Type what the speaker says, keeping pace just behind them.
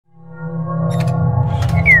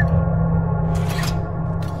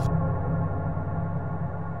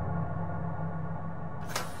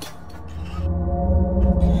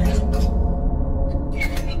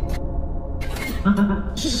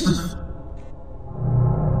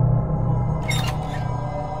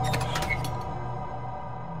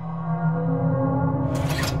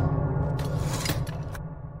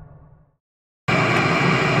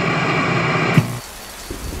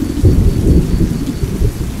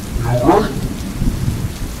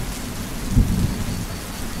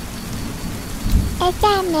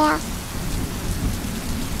there.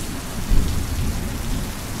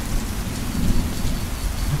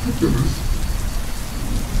 I think it is.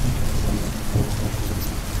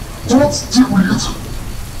 Don't steal it!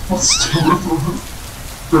 Don't steal it from her.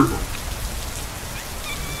 There you go.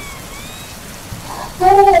 No!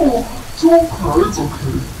 Don't cry, it's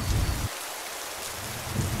okay.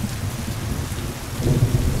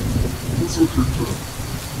 It's okay, Jack.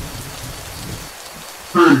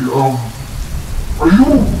 Hey, are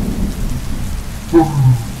you the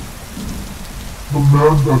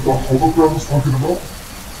man that the hologram was talking about?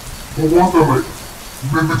 The one that, like,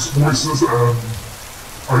 mimics voices and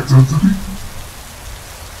identity?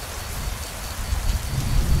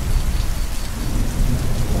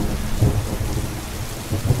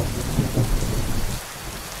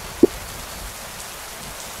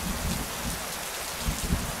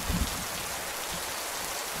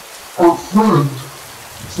 Our friend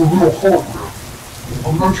is a little hologram.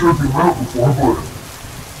 I'm not sure if you met him before, but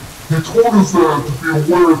he told us that to be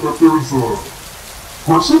aware that there's a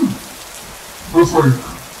person that's like,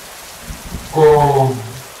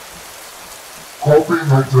 copying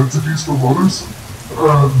identities from others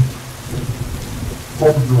and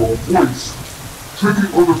copying their own voice,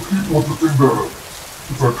 tricking other people to think that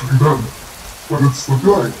it's actually them, but it's the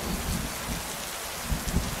guy.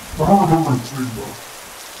 I don't remember his name though.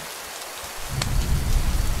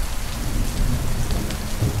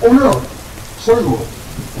 Oh yeah, Silo.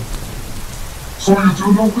 So you do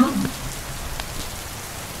know him?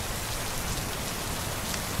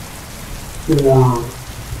 Or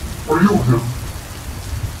are you him?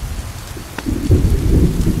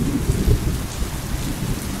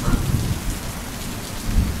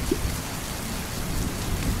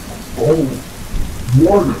 Oh, you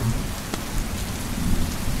are him.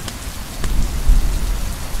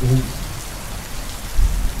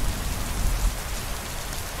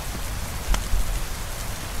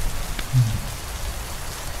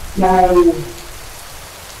 Well,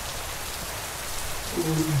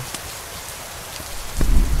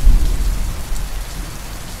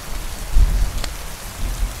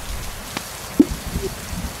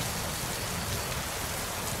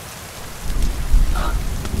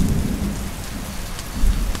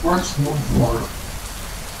 nice warm fire.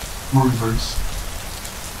 Really nice.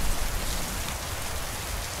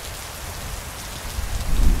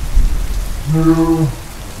 Yeah,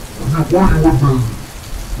 I think one you would have been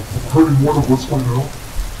hurting one of us by now.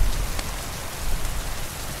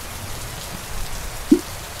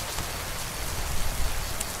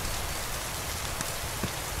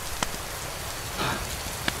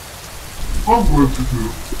 I'm glad you do.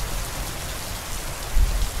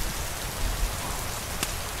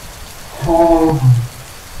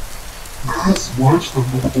 Not as much than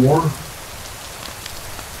before.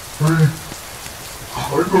 I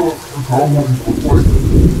kinda forgot what he looked like.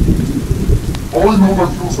 All I know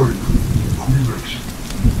that feels like greenish.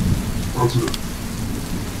 That's it.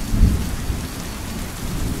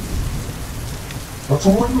 That's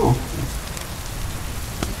all I know.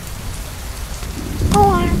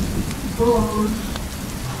 Bye.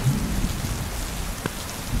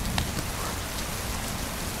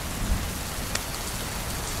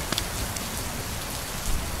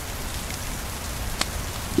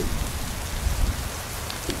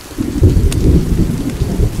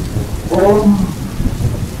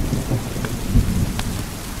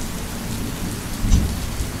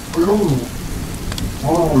 I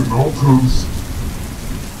don't really know, cause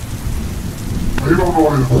I don't know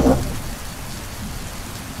if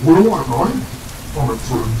Will and I are my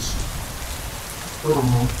friends. I don't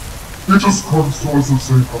know. He just comes to us and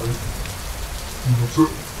say hi. And that's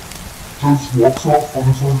it. Just walks off on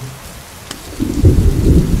his own.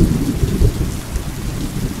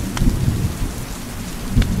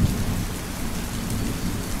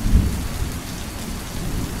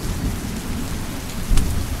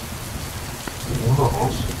 What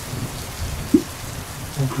else?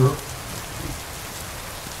 Okay.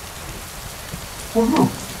 Oh no.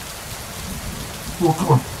 Well, come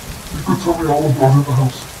on. You could tell me all about it in the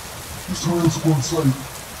house. Just tell me let's go inside.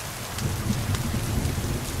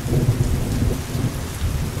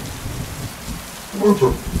 Come on,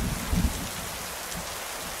 John.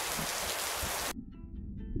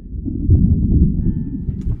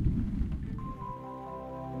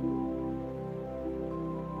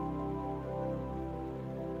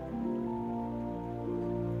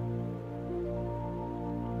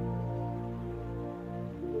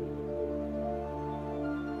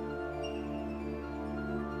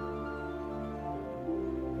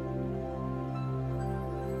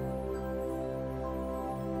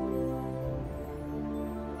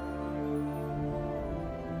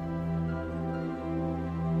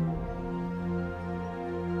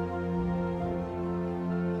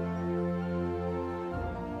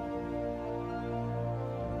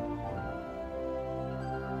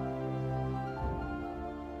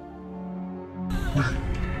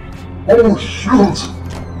 Oh, shoot!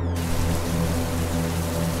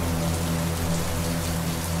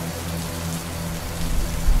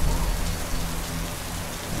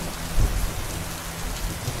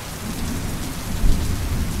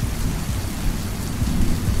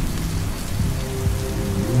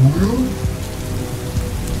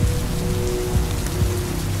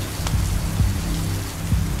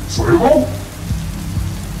 Sable?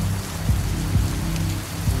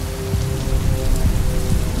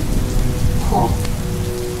 Huh.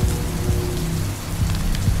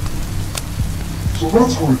 So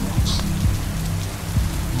that's how it looks.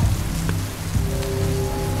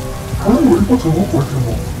 How are you able to look like him?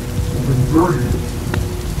 Looking very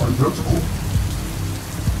identical.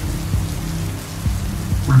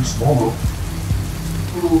 Pretty small though.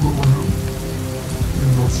 A little bit like him.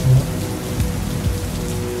 Maybe not small.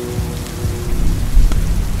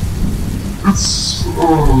 It's,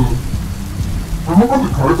 remember the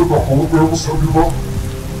guy that the hologram was talking about?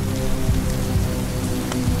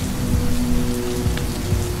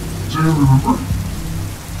 Do you remember?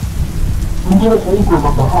 The little hologram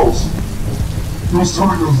at the house. He was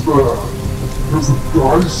telling us that there's a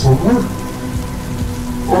guy somewhere,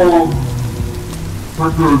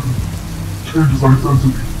 that could change his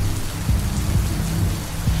identity.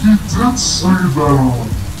 He did say that,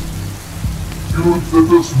 you did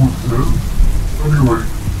this with him, and he, like,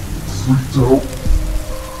 freaked out.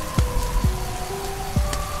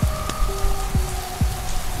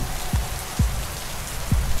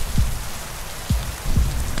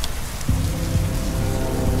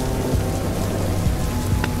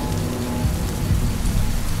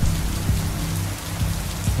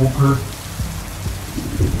 Okay.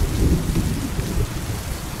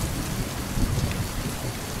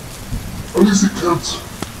 At least he can't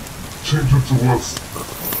change it to us.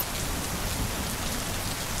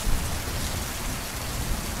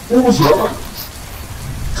 What was that?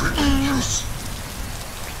 Drinking juice.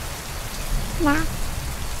 No.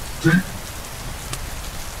 Tea?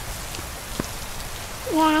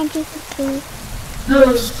 Yeah, just tea.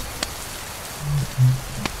 Yes.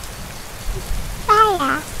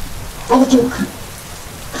 Fire. Oh, it's okay.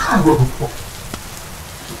 God, what the fuck?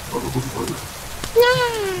 Out of the fire.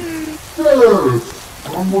 Yeah. Yes. I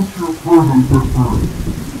want your burden, Pepper.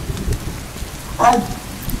 Ow.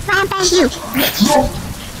 Why thank you? No.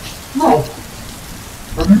 No.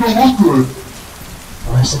 And you don't look good.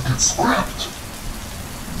 Or else I'll get scrapped.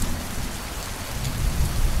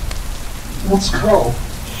 What's Cal?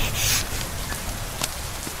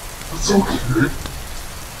 It's okay.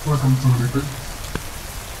 Like I'm doing anything.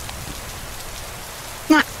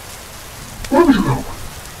 Nah. What do you know?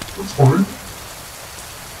 That's fine.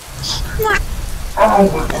 Nah. Oh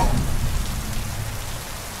my god.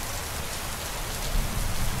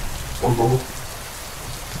 Hello?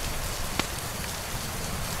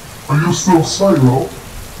 Are you still Cyro?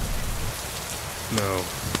 No.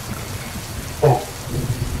 Oh.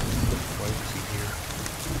 Why was he here?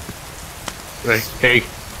 Hey.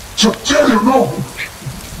 Tell you no!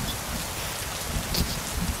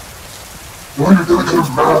 Why are you gonna get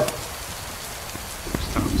him mad?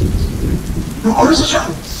 Stop this. You're crazy, Jack!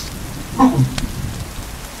 No!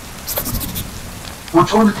 We're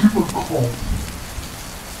trying to keep him calm.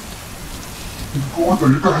 You go in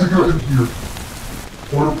there, you gotta hang out in here.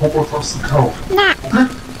 Or you'll pop up past the couch. Nah. Okay?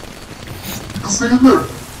 You can stay in there.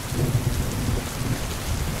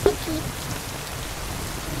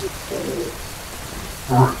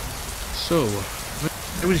 Alright. So,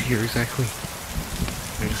 I was here exactly. I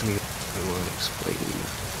just need to explain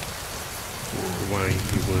why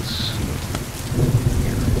he was here.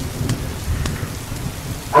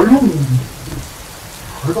 I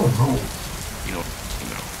don't know. You know.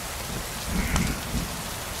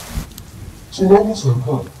 So that was him,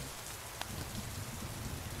 huh?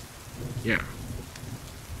 Yeah.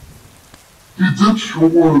 He did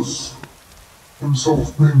show us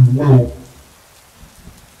himself being Will.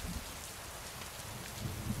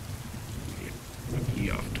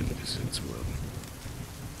 He often visits Will.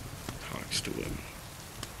 Talks to him.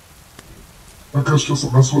 I guess just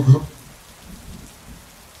to mess with him.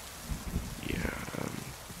 Yeah,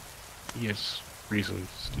 he has reasons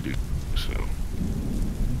to do so.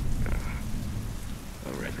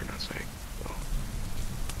 I'd rather not say. Well,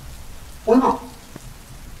 Why not?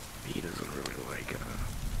 he doesn't really like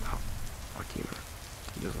talking.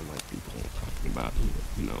 He doesn't like people talking about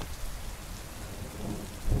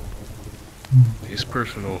his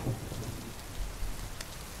personal.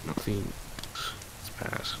 Nothing. It's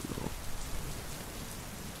past.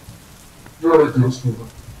 Yeah, I guess not.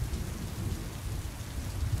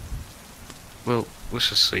 Well, let's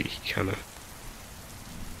just say he kind of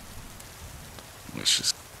Let's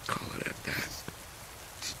just call it at that.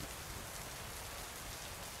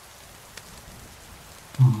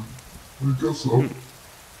 I guess so.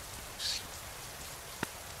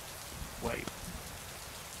 Wait.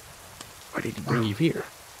 Why did he bring you here?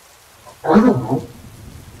 I don't know.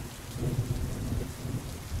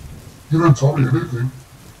 He didn't tell me anything.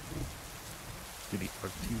 Did he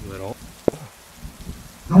talk to you at all?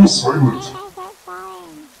 He was silent.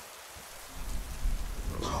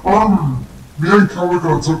 Me and Cal are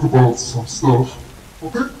gonna talk about some stuff,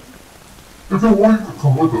 okay? If you want, you can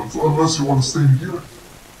come with us, unless you want to stay here.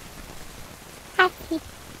 Happy.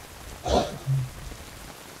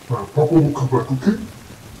 Papa will come back, okay?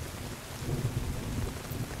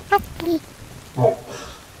 Happy. Oh,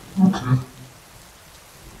 okay.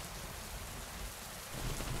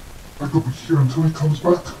 I could be here until he comes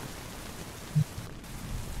back.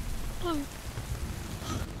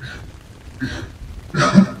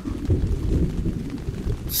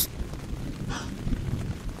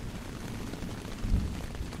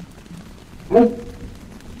 Oh!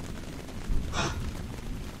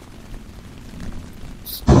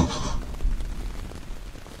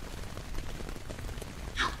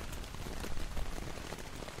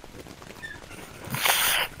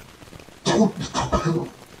 Don't be too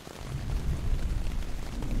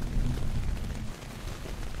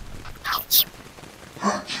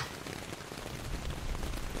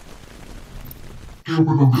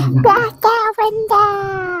Block that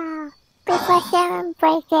window! Before someone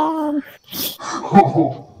breaks in.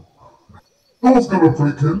 Oh, no one's gonna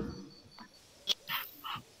break in.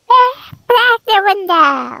 Block the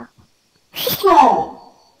window! No!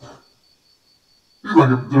 You like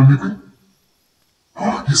him done anything?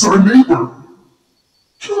 He's our neighbor!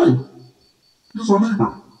 Shine! He's our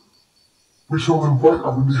neighbor. We shall invite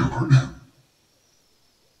our neighbor in.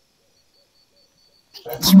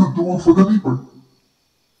 Open the door for the neighbor.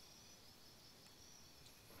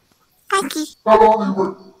 Happy. Hello, neighbor.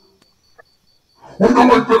 We don't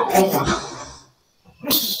like that. Oh my god.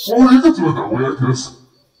 Oh, you can do it that way, I guess.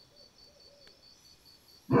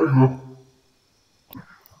 There you go.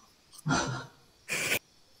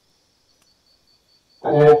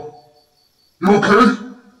 Hello? You okay?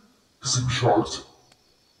 You seem shocked.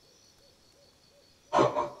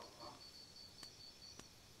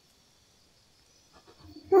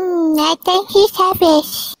 I think he's having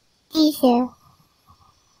seizure.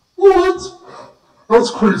 What?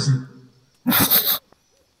 That's crazy.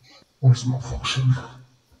 Where's malfunction?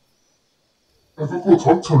 I think we'll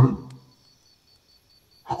talk to him.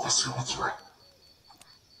 I'll go see what's wrong.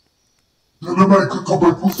 And then I could come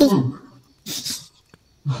back with food.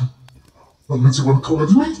 That means you want to come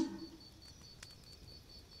with me?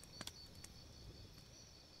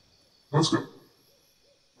 That's good.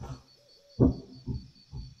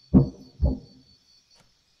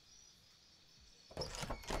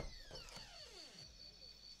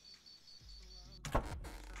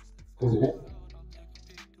 Hello?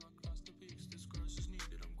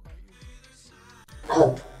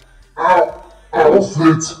 Ow! Ow!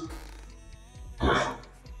 Alfred!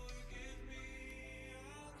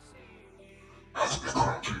 That's a bit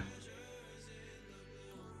crunchy.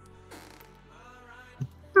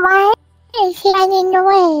 Why is he running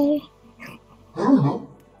away? I don't know.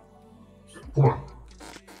 Come on.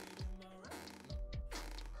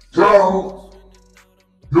 Cal!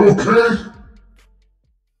 You okay?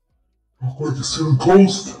 Look like you're seeing a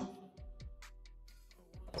ghost.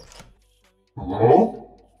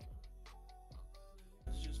 Hello?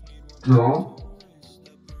 Cal?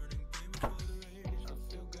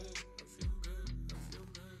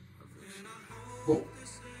 Oh.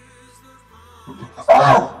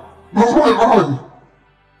 Ow! That's my eye!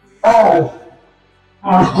 Ow!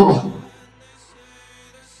 Ow!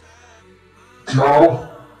 Cal?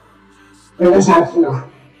 What was that for?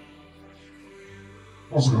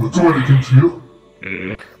 I wasn't gonna do anything to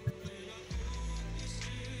you.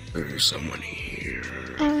 There's someone here.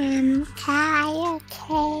 Kai, are you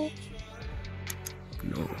okay?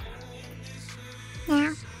 No.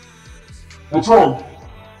 No. What's wrong?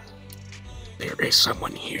 There is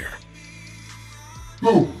someone here.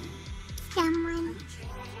 No. Someone.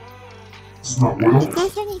 It's not Will.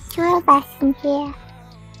 There's only two of us in here.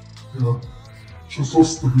 Yeah. Just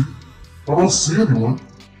us three. I don't see anyone.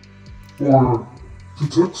 Or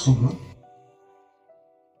detect someone.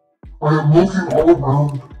 I am looking all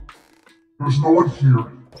around. There's no one here,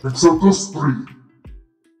 except us three.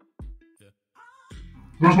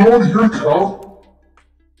 There's no one here, Cal.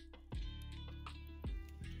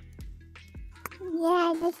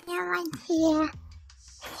 Yeah, there's no one here.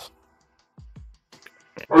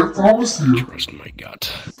 I promise you. Trust my gut.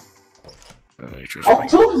 Just I'm like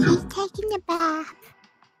telling He's you. taking a bath.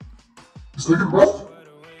 He's taking a bath.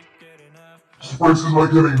 Surprised he's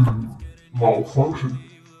not getting malfunction.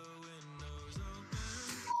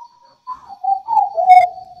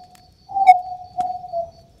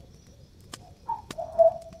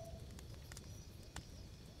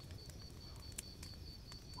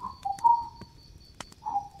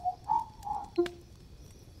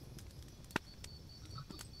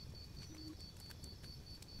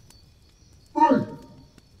 Hi.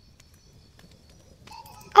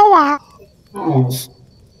 Hello. Oh,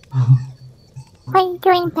 What are you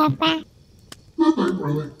doing, Papa? nothing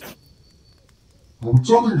really. I'm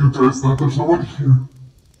telling you guys that there's nobody here.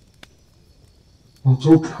 I'll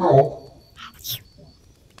tell Cal.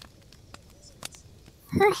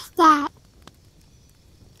 Who's that?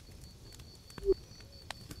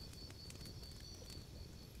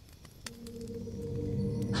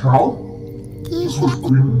 Cal? Do you Just see, with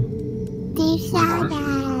green, do you see green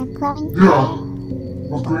eyes? the glowing Yeah, fire?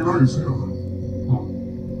 with green eyes, yeah. Huh.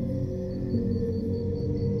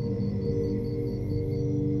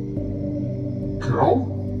 Cal?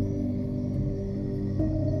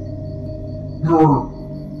 Your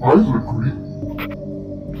eyes are green.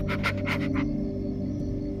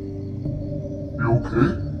 You okay?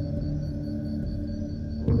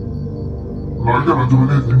 Not gonna do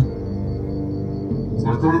anything.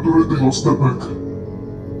 Not gonna do anything, I'll step back.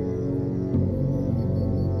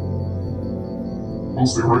 I'll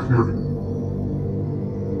stay right here.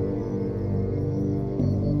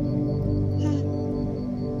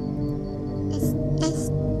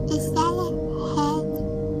 Is that a head?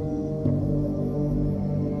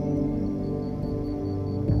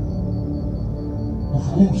 Of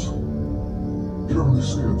whose? Can't really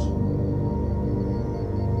see it.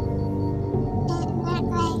 It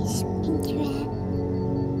looked like Springtrap.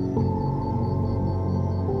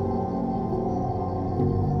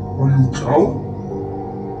 Are you Cal?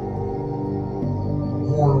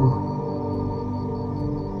 Or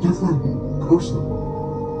different person?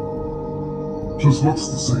 Just looks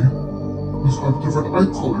the same. Just have different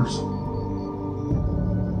eye colors.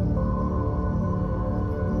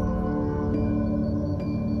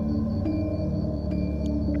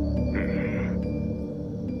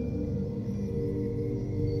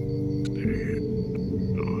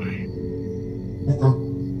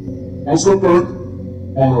 Okay. I'll step back.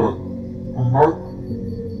 I'm not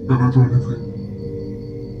gonna do anything.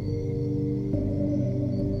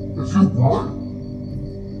 If you want,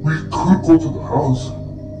 we could go to the house.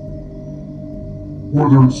 Where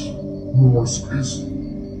there's more space.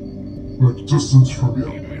 Like distance from you.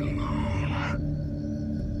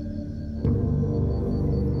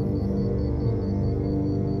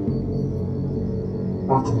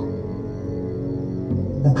 Alright, come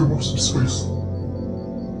on. We'll give up some space.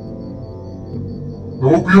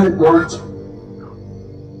 It'll be alright.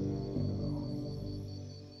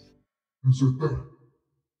 Is it there?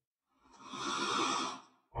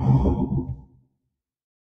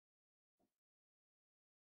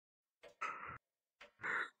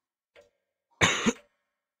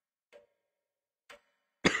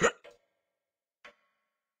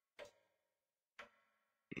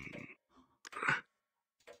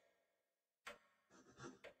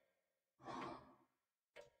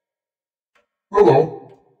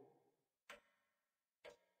 Hello.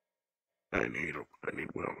 I need milk.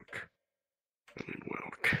 I need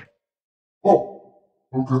milk. Oh,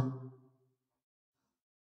 okay.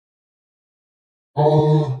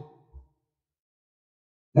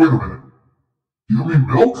 Wait a minute. You mean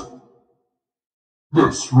milk?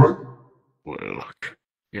 This, right? Milk.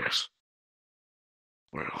 Yes.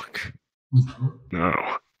 Milk. Okay.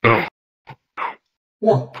 No. No.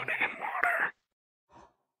 What? Put it in water.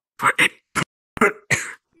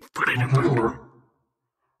 Put it in Okay, water. alright.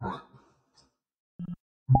 Alright.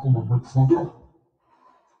 Pull my microphone down.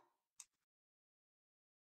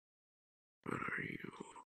 What are you?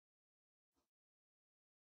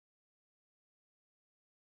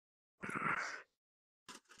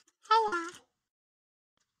 Hello.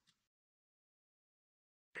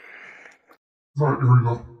 Alright, here we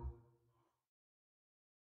go.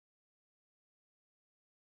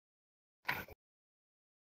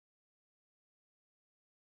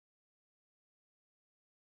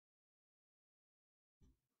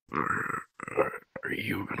 Are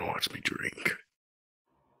you gonna watch me drink?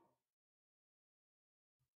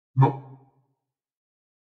 No.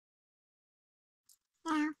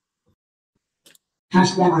 No.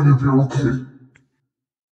 Just wondering if you're okay.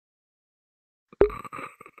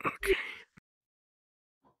 Okay.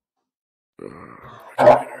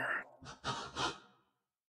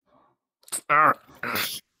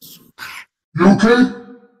 Much better. okay?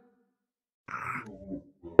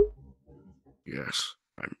 Yes,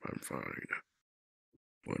 I'm fine.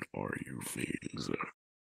 What are you fiends?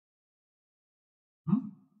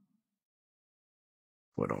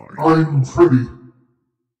 What are you? I'm Freddy,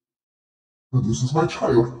 and this is my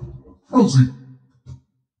child, Frozi.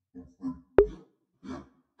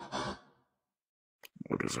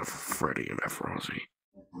 What is a Freddy and a Frozi?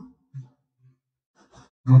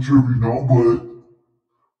 Not sure if you know, but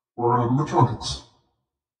we're animatronics.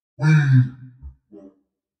 We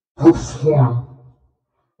perform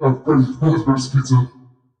at Freddy's Fazbear's Pizza.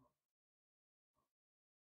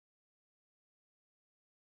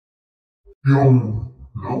 You don't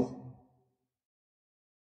know?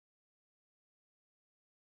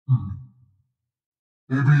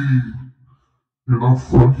 Maybe you're not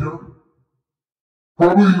from here?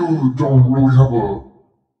 Probably you don't really have a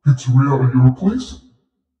pizzeria at your place?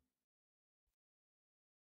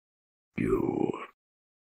 You.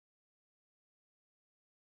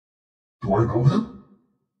 Do I know him?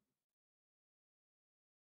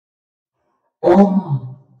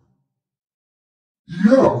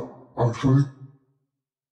 Yeah, actually.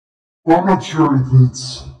 But I'm not sure if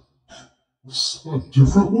it's a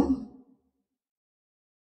different one?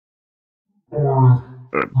 Or,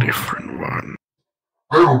 A different one.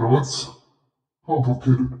 I don't know, it's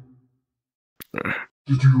complicated.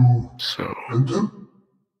 Did you So, end him?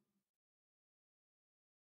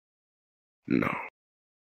 no.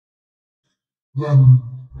 Then,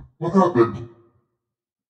 what happened?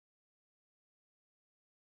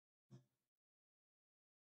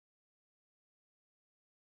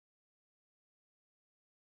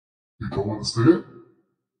 You don't want to say it?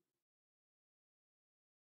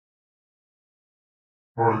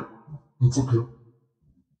 Alright, that's okay.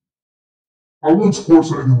 I won't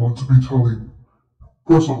force anyone to be telling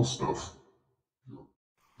personal stuff. Yeah.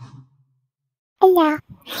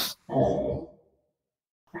 Oh,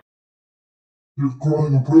 you're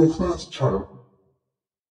growing up real fast, child.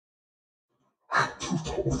 I'm too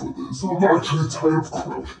tall for this. I'm actually tired of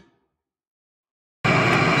crouching.